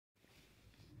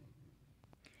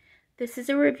This is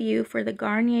a review for the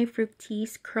Garnier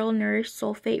Fructis Curl Nourish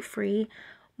Sulfate Free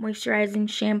Moisturizing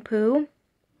Shampoo.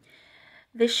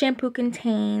 This shampoo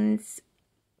contains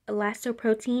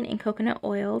elastoprotein and coconut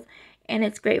oil, and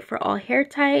it's great for all hair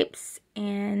types,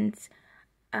 and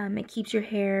it keeps your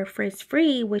hair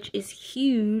frizz-free, which is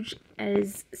huge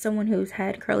as someone who's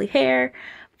had curly hair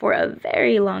for a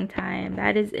very long time.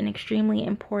 That is an extremely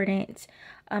important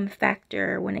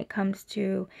factor when it comes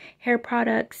to hair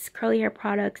products, curly hair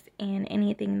products, and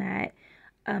anything that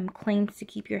claims to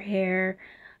keep your hair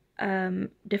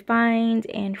defined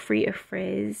and free of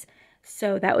frizz.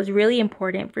 So that was really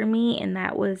important for me, and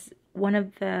that was one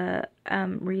of the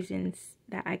reasons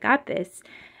that I got this.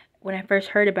 When I first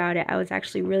heard about it, I was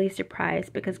actually really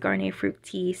surprised because Garnier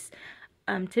Fructis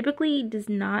typically does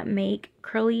not make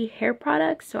curly hair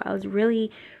products. So I was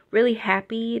really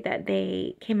happy that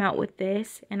they came out with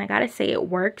this, and I gotta say it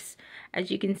works. As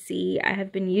you can see, I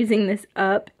have been using this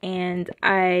up, and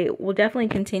I will definitely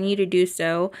continue to do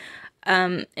so.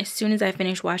 As soon as I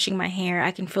finish washing my hair,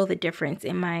 I can feel the difference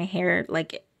in my hair,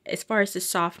 like as far as the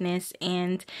softness,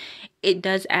 and it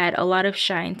does add a lot of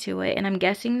shine to it. And I'm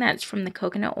guessing that's from the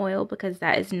coconut oil, because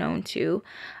that is known to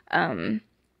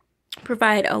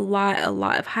provide a lot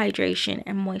of hydration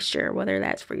and moisture, whether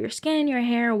that's for your skin, your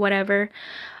hair, whatever.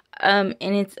 And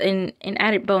it's an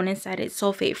added bonus that it's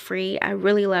sulfate free. I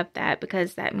really love that,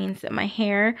 because that means that my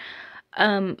hair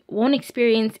won't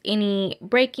experience any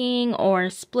breaking or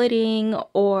splitting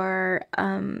or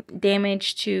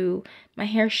damage to my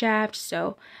hair shaft.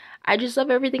 So I just love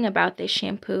everything about this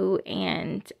shampoo,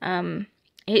 and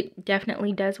it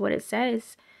definitely does what it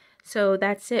says. So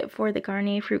that's it for the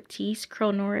Garnier Fructis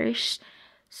Curl Nourish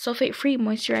Sulfate Free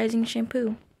Moisturizing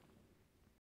Shampoo.